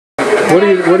What are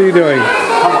you doing?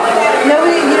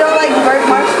 Nobody, you don't like burnt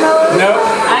marshmallows? No.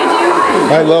 I do.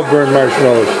 I love burnt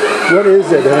marshmallows. What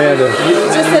is it, Amanda?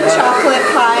 Just a chocolate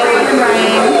pie with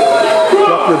meringue.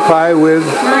 Chocolate pie with?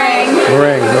 Meringue.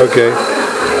 Meringue, okay.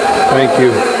 Thank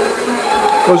you.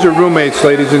 Those are roommates,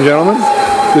 ladies and gentlemen.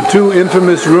 The two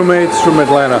infamous roommates from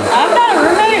Atlanta. I'm not a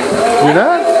roommate. You're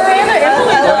not?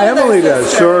 Emily does,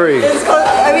 sorry.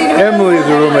 Emily's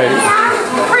a roommate.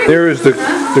 There is the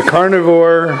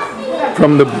carnivore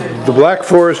from the Black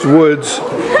Forest woods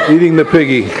eating the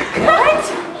piggy.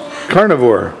 What?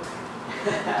 Carnivore.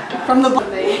 From the.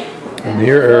 And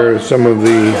here are some of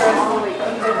the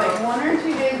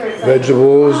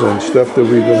vegetables and stuff that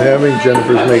we've been having.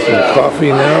 Jennifer's making coffee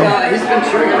now.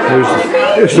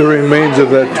 There's the remains of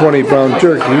that 20-pound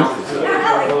turkey.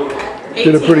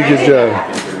 Did a pretty good job.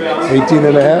 18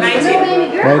 and a half?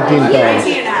 19 pounds.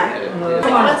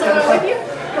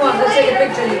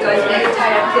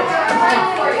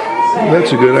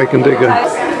 That's a good, I can take a...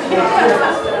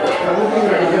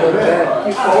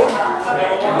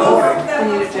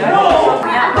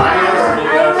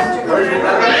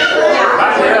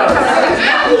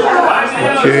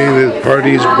 Okay, the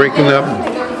party's breaking up.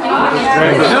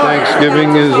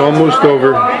 Thanksgiving is almost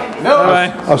over.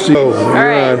 I'll see you.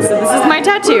 Alright, so this is my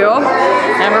tattoo,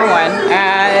 number one.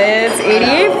 It's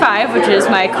 88.5, which is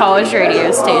my college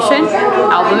radio station,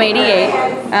 Album 88.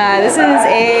 This is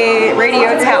a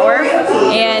radio tower,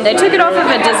 and I took it off of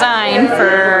a design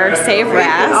for Save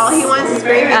Ras. All he wants is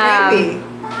gravy, gravy.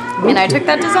 And I took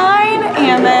that design,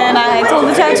 and then I told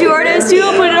the tattoo artist to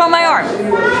put it on my arm.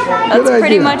 That's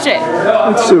pretty much it.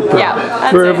 That's super. Yeah,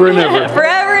 that's forever it. and ever.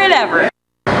 Forever and ever.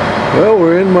 Well,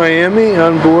 we're in Miami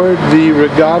on board the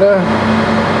Regatta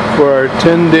for our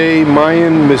 10-day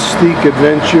Mayan Mystique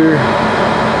adventure.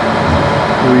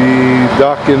 We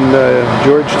dock in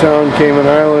Georgetown, Cayman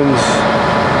Islands.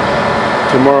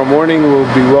 Tomorrow morning we'll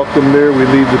be welcomed there. We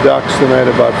leave the docks tonight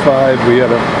about 5. We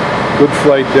had a good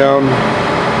flight down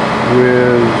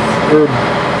with Urban,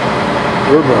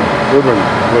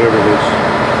 whatever it is.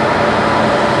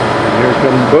 And here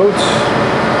come the boats.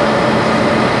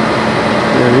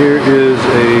 And here is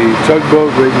a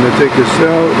tugboat waiting to take us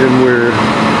out, and we're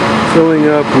filling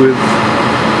up with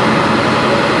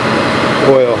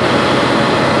oil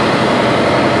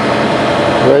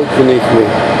right beneath me.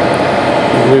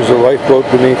 And there's a lifeboat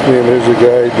beneath me, and there's a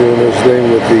guy doing his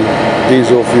thing with the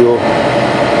diesel fuel.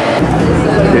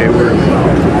 Okay, we're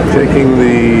taking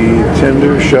the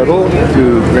tender shuttle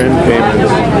to Grand Cayman.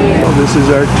 Well, this is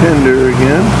our tender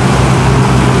again.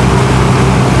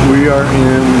 We are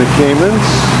in the Caymans,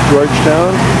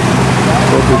 Georgetown.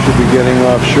 Hope we should be getting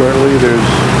off shortly. There's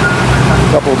a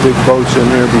couple big boats in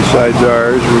there besides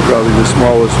ours. We're probably the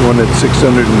smallest one at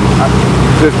 650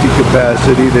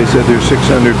 capacity. They said there's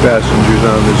 600 passengers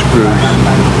on this cruise.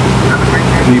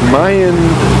 The Mayan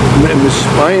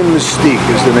Mystique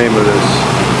is the name of this.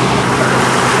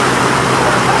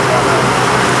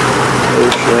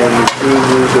 Oceania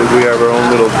cruises, as we have our own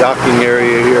little docking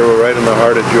area here. We're right in the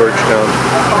heart of Georgetown.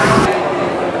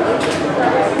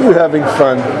 We're having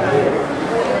fun.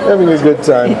 Having a good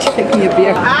time.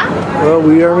 Well,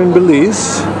 we are in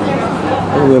Belize.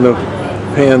 I'm going to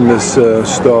pan this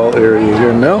stall area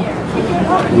here now.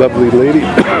 Lovely lady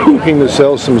looking to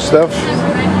sell some stuff.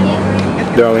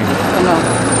 Darling. Oh no,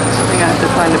 I have to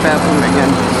find a bathroom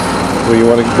again. Well, you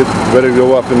want to better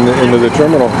go up into the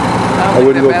terminal. I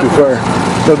wouldn't go too far.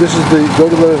 No, this is go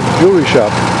to the jewelry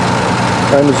shop.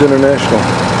 Diamonds International.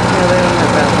 Yeah, they don't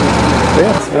have bathrooms.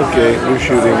 Yeah. Okay, we're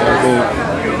shooting. I think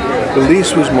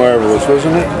Belize was marvelous,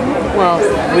 wasn't it? Well,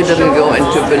 we didn't go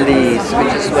into Belize. We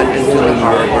just went into the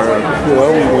harbor.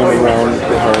 Well, we went around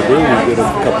the harbor. We did a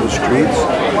couple of streets,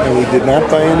 and we did not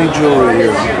buy any jewelry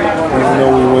here. Even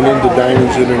though we went into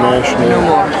Diamonds International. No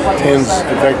more. In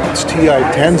fact, it's TI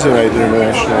Tanzanite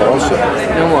International also.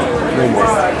 No more. No more.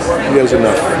 He has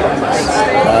enough.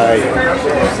 Bye.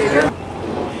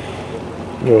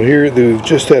 Well, here they've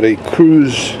just had a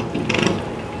cruise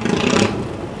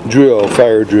drill,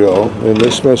 fire drill, and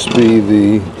this must be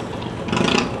the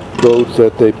boat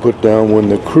that they put down when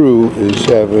the crew is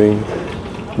having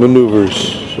maneuvers.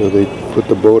 So they put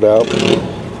the boat out,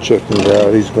 checking it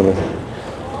out. He's going to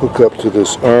hook up to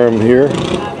this arm here.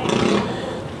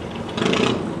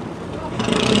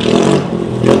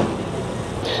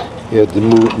 He had to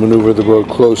maneuver the boat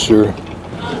closer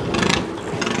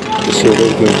so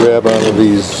they can grab onto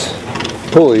these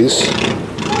pulleys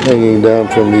hanging down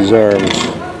from these arms.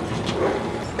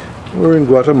 We're in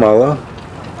Guatemala.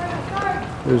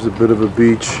 There's a bit of a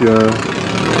beach.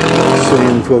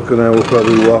 Same folk and I will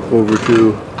probably walk over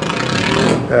to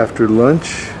after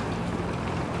lunch.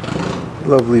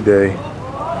 Lovely day.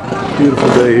 Beautiful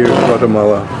day here in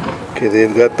Guatemala. Okay,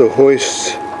 they've got the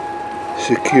hoists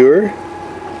secure.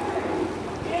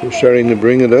 They're starting to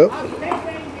bring it up.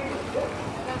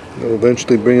 They'll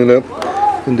eventually bring it up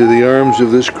into the arms of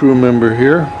this crew member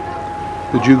here.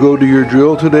 Did you go to your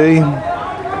drill today,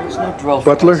 No drill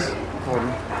Butler?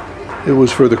 It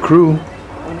was for the crew.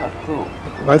 We're not crew.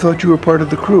 I thought you were part of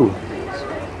the crew.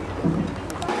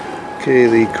 Okay,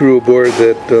 the crew aboard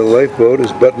that lifeboat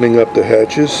is buttoning up the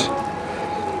hatches,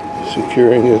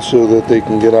 securing it so that they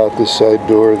can get out this side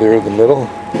door there in the middle.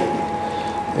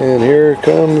 And here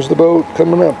comes the boat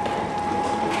coming up.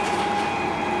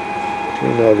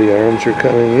 Okay, now the arms are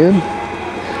coming in.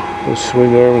 The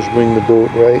swing arms bring the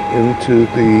boat right into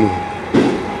the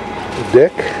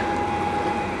deck.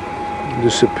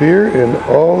 Disappear, and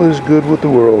all is good with the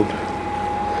world.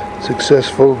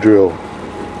 Successful drill.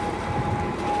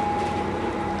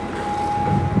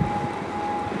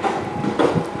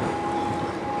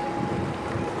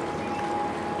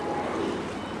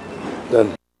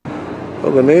 Done.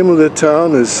 Well, the name of the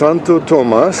town is Santo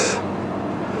Tomas,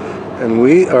 and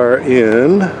we are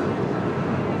in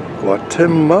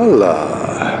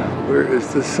Guatemala. Where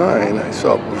is the sign I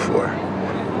saw before?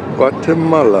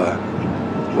 Guatemala.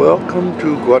 Welcome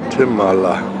to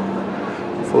Guatemala.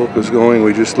 Folk is going.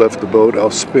 We just left the boat.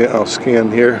 I'll scan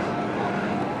here.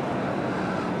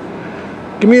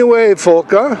 Give me a wave,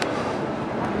 Folka.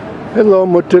 Hello,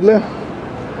 Mutilla.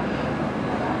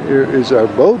 Here is our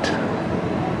boat.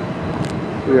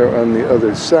 We are on the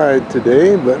other side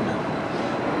today, but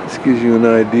this gives you an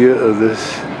idea of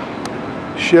this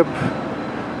ship.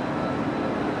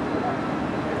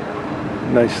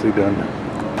 Nicely done.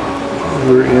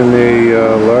 We're in a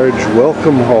large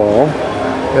welcome hall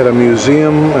at a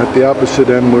museum at the opposite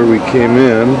end where we came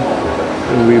in,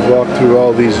 and we've walked through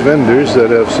all these vendors that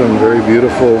have some very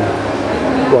beautiful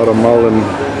Guatemalan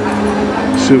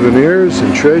souvenirs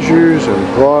and treasures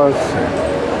and cloth,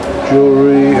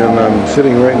 jewelry, and I'm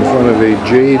sitting right in front of a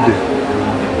jade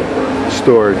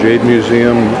store, jade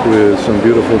museum with some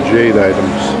beautiful jade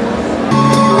items.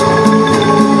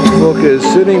 Folka is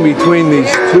sitting between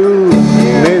these two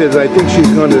natives. I think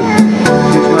she's going to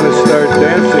start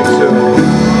dancing soon.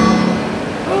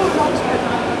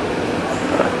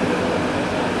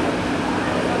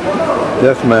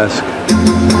 Death mask.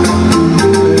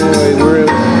 Anyway, we're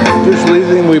just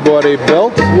leaving. We bought a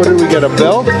belt. What did we get? A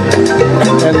belt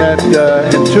and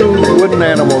and two wooden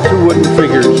animals, two wooden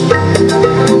figures.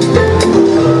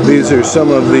 These are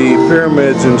some of the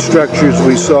pyramids and structures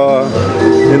we saw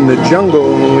in the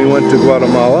jungle when we went to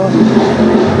Guatemala.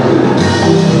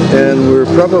 And we're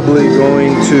probably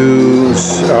going to,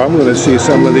 I'm going to see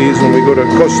some of these when we go to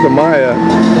Costa Maya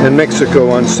in Mexico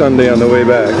on Sunday on the way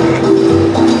back.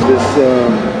 This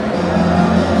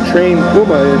trained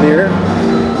puma in here,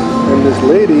 and this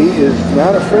lady is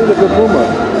not afraid of the puma.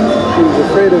 She was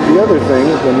afraid of the other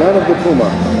things, but not of the puma.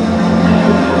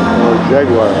 Or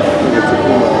jaguar, I think it's a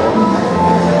puma.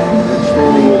 It's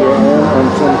standing with her arm on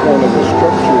some kind of a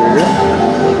structure here.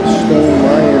 Stone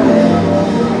Mayan.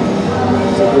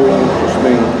 It's a very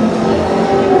interesting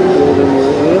building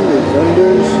we're in. There's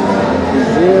vendors,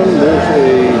 museum, there's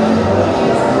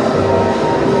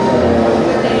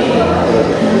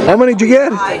how many did you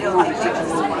get?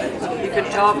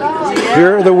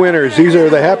 Here are the winners. These are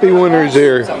the happy winners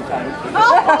here.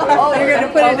 Oh, you're going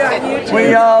to put it on YouTube?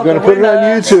 We are going to put it on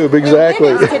YouTube,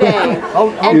 exactly.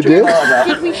 You did?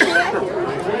 Did we share?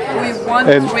 We won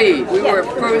 3. We were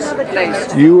first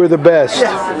place. You were the best.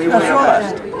 We were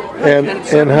first.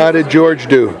 And how did George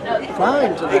do?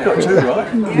 Fine. He got 2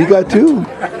 right. He got 2.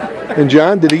 And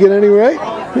John, did he get any right?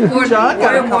 John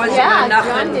got a couple.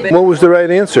 Yeah, what was the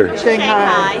right answer?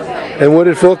 Shanghai. And what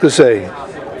did Folka say?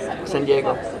 San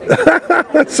Diego.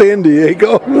 San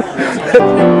Diego.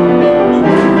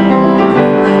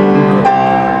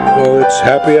 Well, it's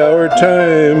happy hour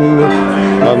time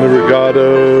on the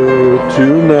Regatta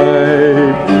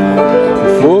tonight.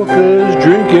 Folka's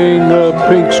drinking a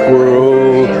pink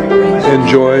squirrel,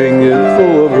 enjoying it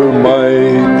full of her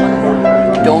might.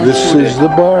 This is the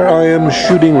bar I am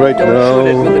shooting right now.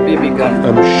 Shoot it with a BB gun.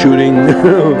 I'm shooting.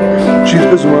 She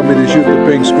doesn't want me to shoot the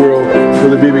pink squirrel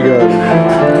with a BB gun.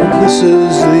 This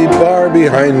is the bar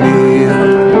behind me.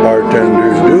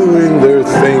 Bartenders doing their